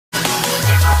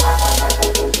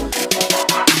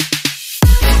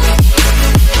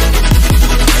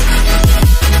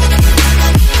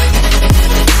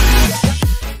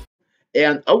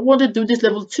and I want to do this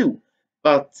level too.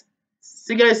 But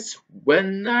see guys,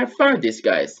 when I find this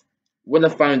guys, when I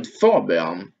find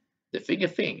Fabian, the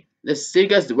thing, let's see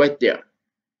guys right there.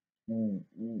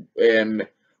 When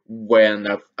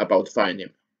I about to find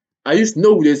him, I just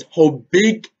noticed how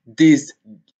big this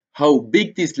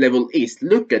level is.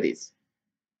 Look at this.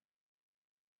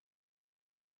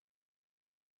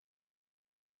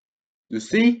 You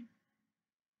see?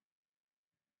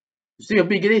 You see how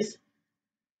big it is?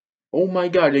 Oh my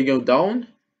god, they go down.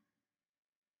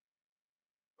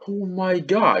 Oh my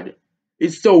god,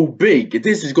 it's so big.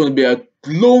 This is gonna be a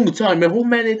long time. And how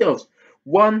many does?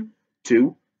 1,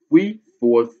 2, 3,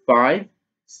 4, 5,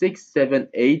 6, 7,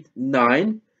 8,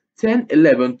 9, 10,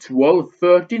 11, 12,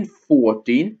 13,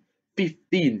 14,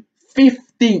 15.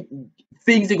 15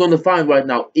 things you're gonna find right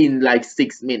now in like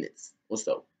 6 minutes or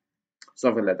so.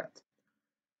 Something like that.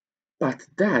 But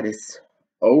that is,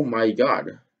 oh my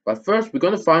god. But first we're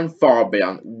gonna find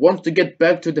Fabian. Wants to get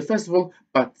back to the festival,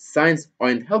 but signs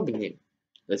aren't helping him.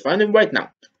 Let's find him right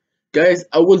now. Guys,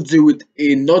 I will do it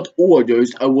in not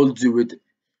orders, I will do it,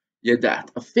 yeah,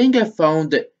 that. I think I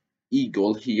found the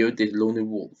eagle here, the lonely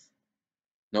wolf.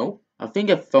 No? I think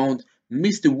I found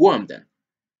Mr. Worm then.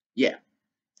 Yeah.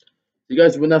 You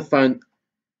guys, when I find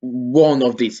one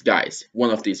of these guys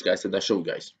that I show you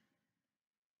guys.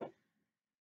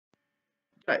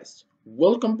 Guys,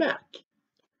 welcome back.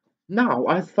 Now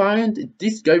I find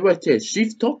this guy right here,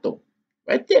 Chief Toto.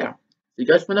 Right there. You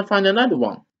guys wanna find another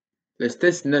one? Let's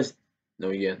test next. No,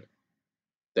 again.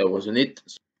 That wasn't it.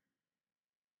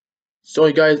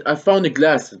 Sorry guys, I found the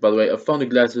glasses, by the way. I found the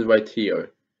glasses right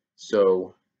here.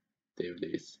 So, there it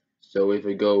is. So if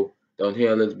I go down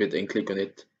here a little bit and click on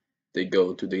it, they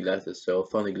go to the glasses. So I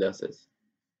found the glasses.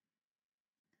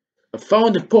 I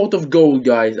found the pot of gold,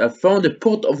 guys. I found the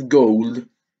pot of gold.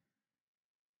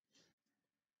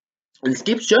 Let's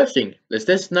keep searching. Let's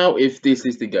test now if this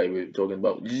is the guy we're talking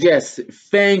about. Yes,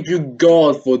 thank you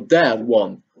God for that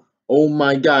one. Oh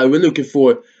my god, we're looking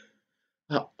for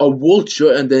a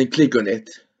vulture and then click on it.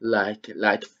 Like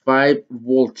 5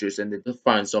 vultures and then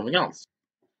find something else.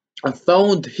 I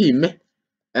found him.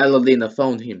 Aladdin, I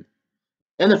found him.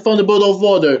 And I found a bottle of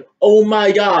water. Oh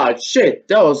my god, shit,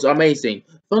 that was amazing.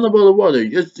 Found a bottle of water,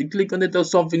 just click on it or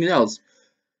something else.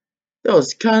 That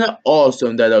was kinda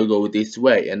awesome that I'll go this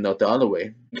way and not the other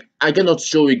way. I cannot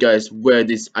show you guys where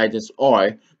these items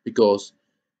are because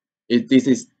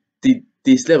this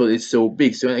level is so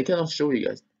big, so I cannot show you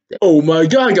guys. Oh my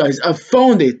god guys, I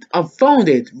found it! I found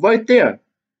it! Right there!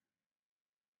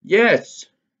 Yes!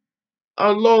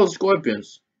 I love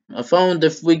scorpions. I found the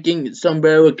freaking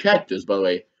sombrero cactus, by the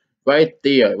way. Right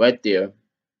there, right there.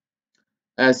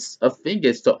 As I think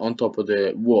it's on top of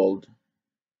the wall. I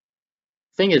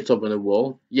think it's top of the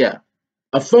wall. Yeah.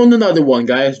 I found another one,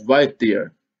 guys, right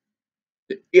there.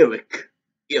 The Eric.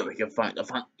 Eric, I found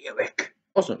Eric.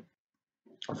 Awesome.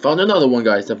 I found another one,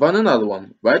 guys. I found another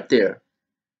one. Right there.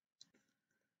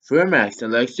 For max.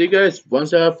 And like, see, guys,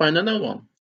 once I find another one.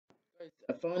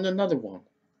 I found another one.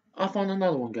 I found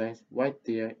another one, guys. Right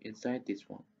there inside this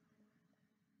one.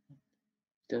 Is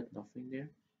that nothing there?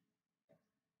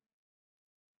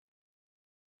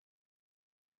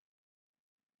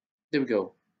 There we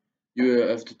go. You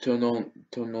have to turn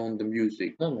on the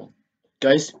music. Another one.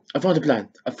 Guys, I found the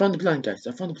plant. I found the plant, guys.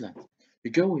 I found the plant.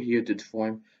 You go here to the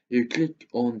farm. You click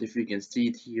on the freaking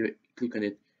seed here. Click on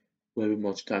it very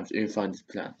much times and you find this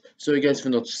plant. So you guys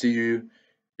will not see you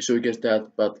show you guys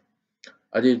that, but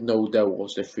I didn't know there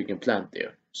was a freaking plant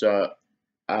there. So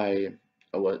I'm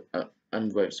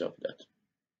very sorry for that.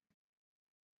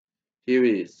 Here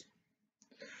he is.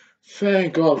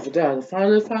 Thank God for that. I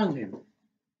finally found him.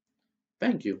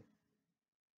 Thank you.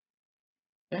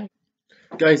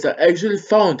 Guys, I actually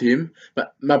found him.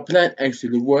 My plan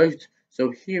actually worked.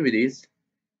 So here it is.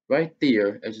 Right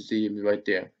there. As you see him right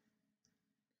there.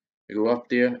 You go up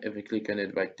there. If you click on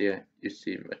it right there, you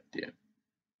see him right there.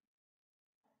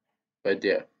 Right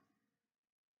there.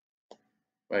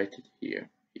 Right here.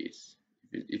 Is.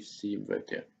 If you see him right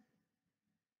there.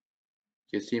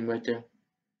 You see him right there?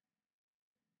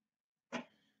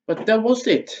 But that was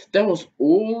it. That was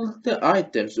all the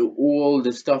items, all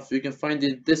the stuff you can find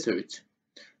in the desert.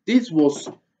 This was,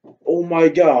 oh my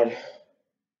god.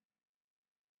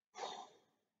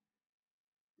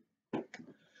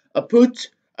 I put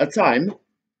a time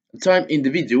in the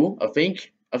video. I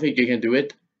think you can do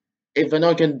it. If I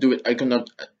not can do it, I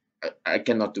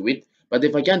cannot do it. But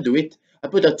if I can do it, I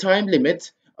put a time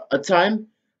limit, a time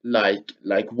like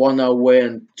 1 hour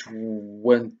and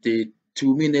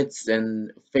 22 minutes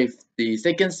and 50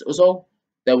 seconds or so.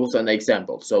 That was an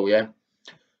example. So yeah.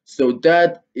 So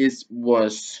that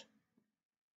was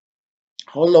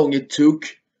how long it took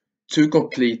to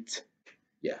complete.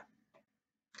 Yeah.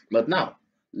 But now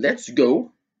let's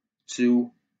go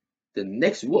to the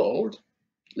next world.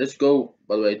 Let's go,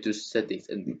 by the way, to settings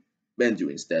and menu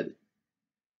instead.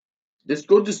 Let's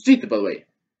go to street, by the way.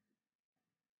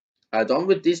 I'm done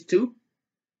with these two,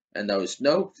 and now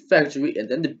snow, factory, and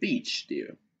then the beach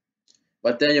there.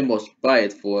 But then you must buy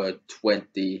it for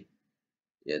 20.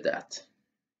 Yeah, that.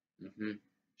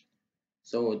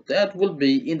 So that will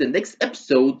be in the next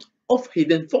episode of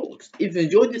Hidden Folks. If you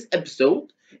enjoyed this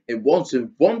episode and want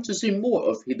to see more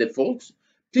of Hidden Folks,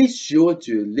 please sure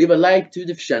to leave a like to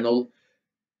the channel,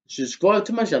 subscribe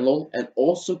to my channel, and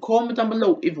also comment down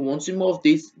below if you want to see more of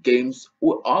these games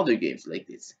or other games like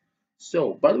this.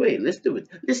 So, by the way, let's do it.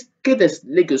 Let's get a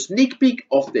sneak peek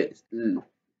of the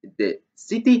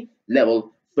city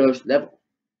level, first level.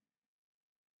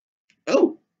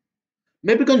 Oh,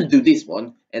 maybe gonna do this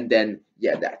one, and then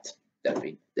yeah, that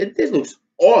thing. This looks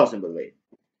awesome, by the way.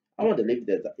 I want to live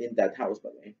in that house, by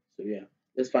the way. So yeah,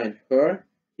 let's find her.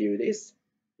 Here it is.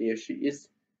 Here she is.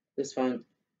 Let's find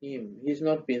him. He's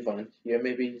not being found here.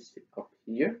 Maybe he's up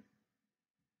here.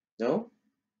 No,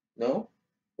 no.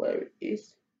 Where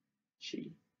is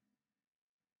she?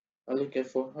 I'm looking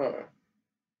for her.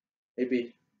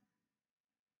 Maybe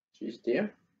she's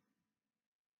there.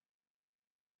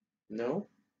 No,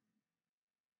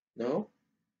 no.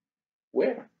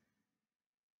 Where?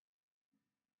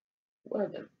 Where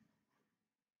then?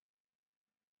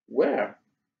 Where?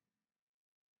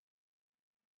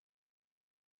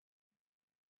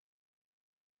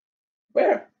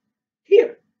 Where?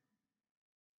 Here.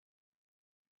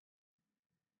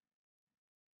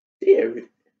 There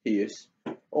he is.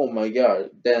 Oh my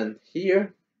god. Then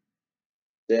here.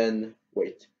 Then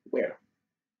wait. Where?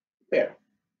 Where?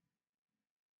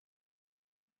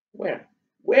 Where?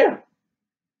 Where?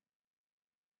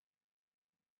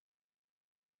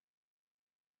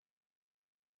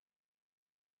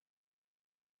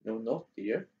 No, not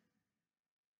here.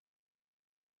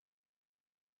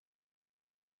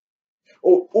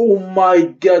 Oh my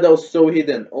god, that was so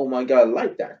hidden. Oh my god, I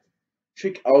like that.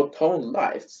 Check out town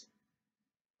lights.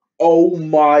 Oh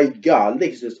my god,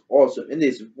 this is awesome. And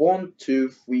it's 1, 2,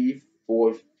 3,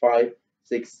 4, 5,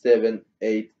 6, 7,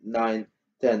 8, 9,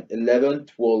 10, 11,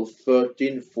 12,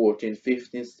 13, 14,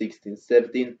 15, 16,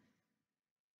 17,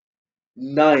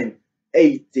 9,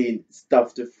 18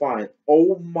 stuff to find.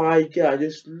 Oh my god,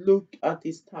 just look at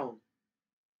this town.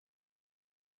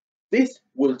 This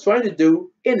we'll try to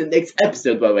do in the next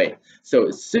episode, by the way. So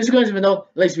subscribe to the channel,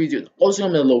 like this video, also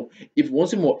comment below if you want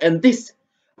some more. And this,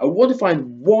 I want to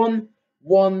find one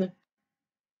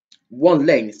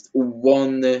length or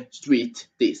one street.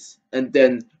 This, and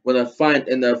then when I find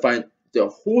the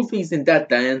whole things in that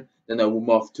land, then I will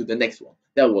move to the next one.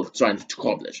 That will try to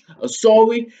accomplish.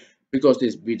 Sorry because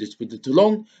this video is too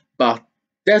long, but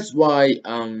that's why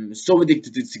I'm so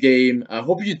addicted to this game. I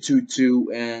hope you do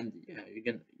too, and yeah, you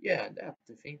can. Yeah, that's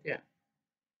the thing there.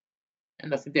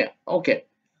 And nothing there. Okay,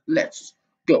 let's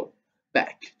go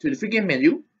back to the freaking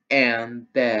menu. And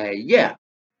yeah,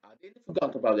 I didn't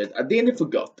forget about it. I didn't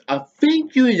forget. I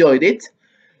think you enjoyed it.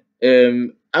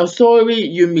 I'm sorry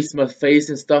you missed my face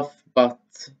and stuff, but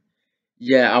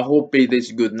yeah, I hope it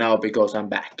is good now because I'm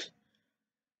back.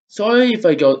 Sorry if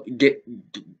I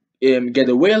get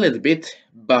away a little bit,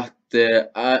 but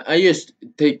I just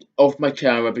take off my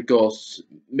camera because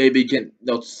maybe you can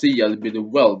not see a little bit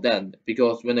well then,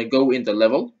 because when I go in the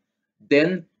level,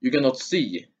 then you cannot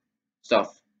see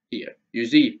stuff here. You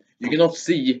see, you cannot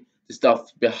see the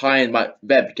stuff behind my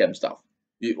webcam stuff.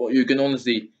 You can only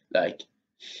see like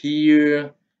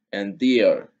here and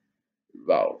there,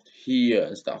 about here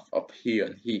and stuff, up here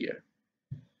and here.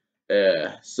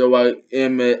 So I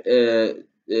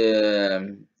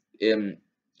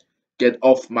get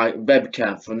off my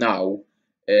webcam for now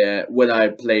when I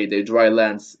play the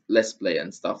Drylands Let's Play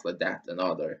and stuff like that, and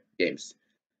other games,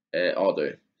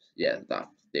 stuff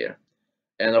there.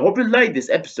 And I hope you like this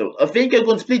episode. I think I'm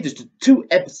going to split this to 2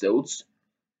 episodes,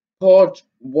 part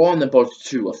 1 and part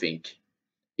 2, I think,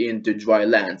 into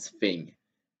Drylands thing.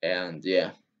 And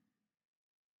yeah,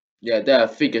 that I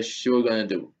think I'm sure gonna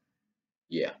do.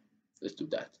 Yeah, let's do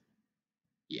that.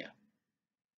 Yeah.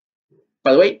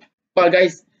 By the way, bye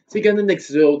guys. See you again in the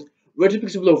next episode.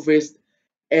 RetroPixelYT.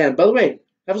 And by the way,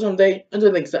 have a awesome day.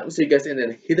 Until next time, see you guys in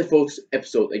the Hidden Folks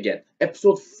episode again.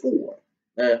 Episode 4.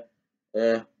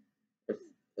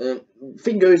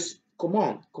 Fingers. Come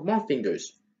on,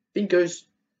 fingers. Fingers.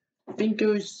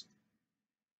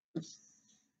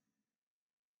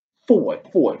 4.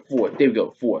 There we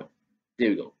go. 4. There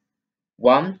we go.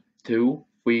 1, 2,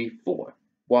 3, 4.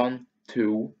 1,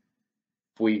 2,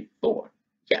 3, 4.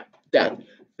 Yeah. that.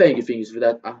 Thank you for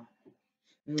that. I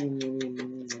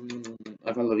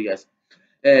fucking love you guys.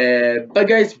 Bye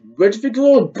guys,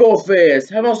 RetroPixel both is.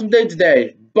 Have an awesome day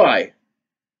today. Bye.